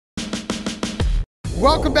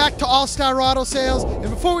Welcome back to Allstar Auto Sales. And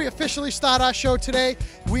before we officially start our show today,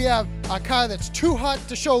 we have a car that's too hot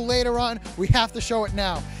to show later on. We have to show it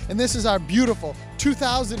now. And this is our beautiful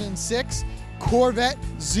 2006 Corvette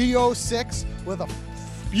Z06 with a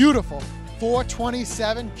beautiful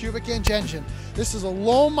 427 cubic inch engine. This is a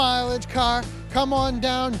low mileage car. Come on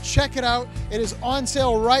down, check it out. It is on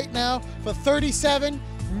sale right now for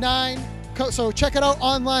 $37,900. So check it out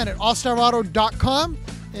online at allstarauto.com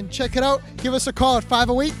and check it out. Give us a call at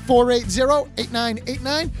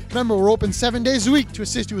 508-480-8989. Remember, we're open 7 days a week to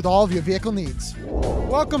assist you with all of your vehicle needs.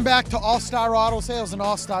 Welcome back to Allstar Auto Sales and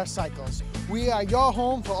Allstar Cycles. We are your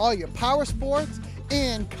home for all your power sports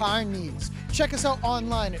and car needs. Check us out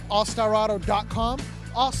online at allstarauto.com,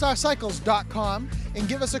 allstarcycles.com, and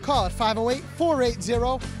give us a call at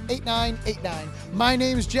 508-480-8989. My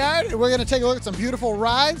name's Jared, and we're going to take a look at some beautiful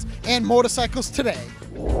rides and motorcycles today.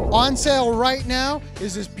 On sale right now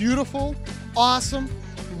is this beautiful, awesome,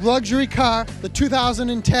 luxury car, the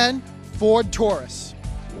 2010 Ford Taurus.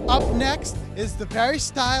 Up next is the very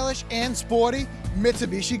stylish and sporty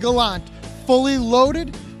Mitsubishi Galant, fully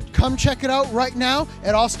loaded. Come check it out right now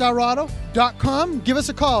at allstarauto.com. Give us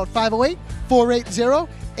a call at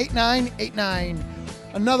 508-480-8989.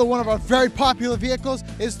 Another one of our very popular vehicles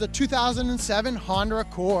is the 2007 Honda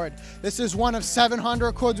Accord. This is one of 7 Honda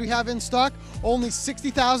Accords we have in stock. Only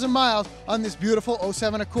 60,000 miles on this beautiful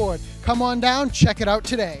 07 Accord. Come on down, check it out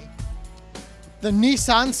today. The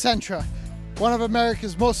Nissan Sentra, one of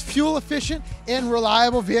America's most fuel efficient and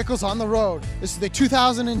reliable vehicles on the road. This is the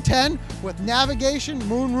 2010 with navigation,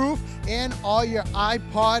 moonroof, and all your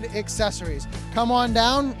iPod accessories. Come on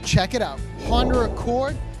down, check it out. Honda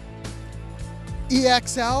Accord,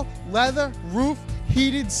 EXL, leather, roof,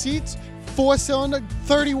 heated seats, 4-cylinder,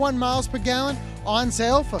 31 miles per gallon, on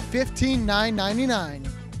sale for $15,999.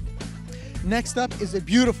 Next up is a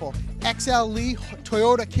beautiful XLE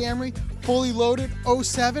Toyota Camry, fully loaded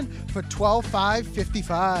 07 for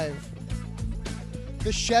 $12,555.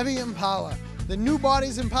 The Chevy Impala. The new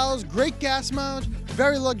body's Impala's great gas mileage,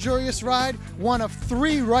 very luxurious ride, one of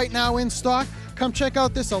 3 right now in stock. Come check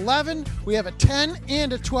out this 11. We have a 10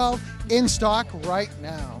 and a 12 in stock right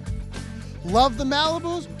now. Love the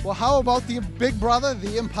Malibus? Well, how about the big brother,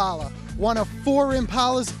 the Impala? One of 4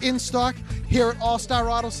 Impalas in stock here at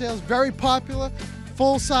Allstar Auto Sales. Very popular,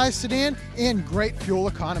 full-size sedan, and great fuel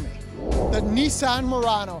economy. The Nissan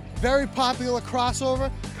Murano, very popular crossover.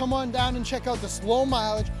 Come on down and check out this low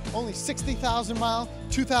mileage, only 60,000 mile,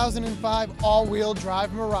 2005 all-wheel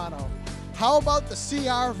drive Murano. How about the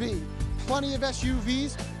CR-V? Plenty of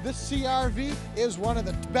SUVs. This CR-V is one of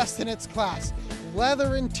the best in its class.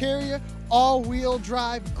 Leather interior, all-wheel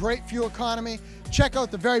drive, great fuel economy. Check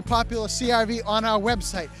out the very popular CR-V on our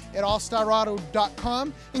website at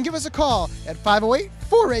allstarauto.com and give us a call at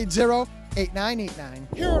 508-480-8989.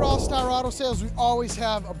 Here at Allstar Auto Sales, we always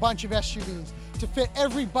have a bunch of SUVs to fit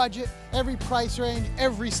every budget, every price range,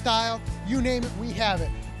 every style. You name it, we have it.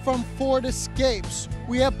 From Ford Escapes,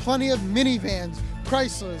 we have plenty of minivans,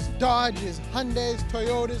 Chryslers, Dodges, Hyundais,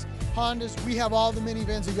 Toyotas, Hondas. We have all the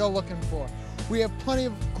minivans that you're looking for. We have plenty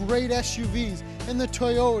of great SUVs in the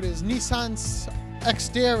Toyotas, Nissan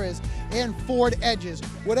Xteras, and Ford Edges.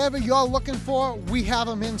 Whatever you're looking for, we have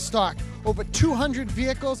them in stock. Over 200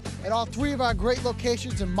 vehicles at all 3 of our great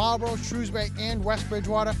locations in Marlboro, Shrewsbury, and West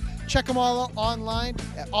Bridgewater. Check them all out online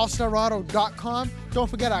at allstarauto.com. Don't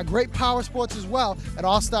forget our great power sports as well at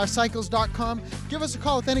allstarcycles.com. Give us a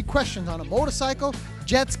call with any questions on a motorcycle,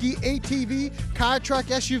 jet ski, ATV, car, truck,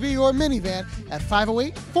 SUV, or minivan at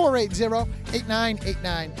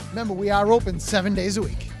 508-480-8989. Remember, we are open 7 days a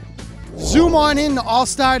week. Zoom on in to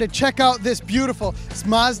Allstar to check out this beautiful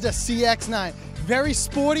Mazda CX-9. Very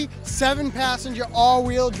sporty, 7-passenger,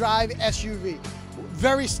 all-wheel drive SUV.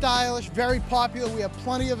 Very stylish, very popular. We have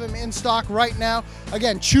plenty of them in stock right now.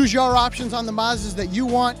 Again, choose your options on the Mazdas that you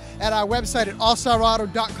want at our website at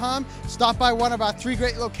allstarauto.com. Stop by one of our 3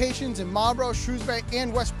 great locations in Marlboro, Shrewsbury,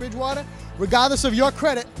 and West Bridgewater. Regardless of your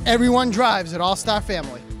credit, everyone drives at Allstar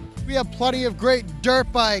Family. We have plenty of great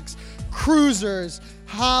dirt bikes, cruisers,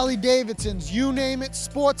 Harley Davidsons, you name it,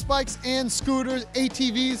 sports bikes and scooters,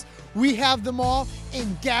 ATVs. We have them all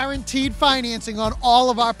in guaranteed financing on all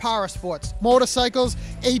of our power sports, motorcycles,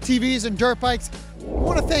 ATVs, and dirt bikes. I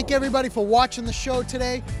want to thank everybody for watching the show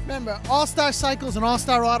today. Remember, Allstar Cycles and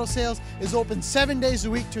Allstar Auto Sales is open 7 days a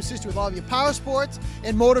week to assist you with all of your power sports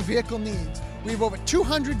and motor vehicle needs. We have over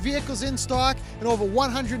 200 vehicles in stock and over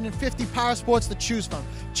 150 power sports to choose from.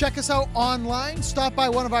 Check us out online. Stop by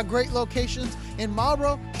one of our great locations in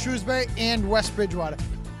Marlboro, Shrewsbury, and West Bridgewater.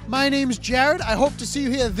 My name's Jared. I hope to see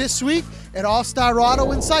you here this week at Allstar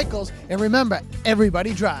Auto and Cycles. And remember,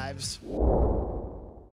 everybody drives.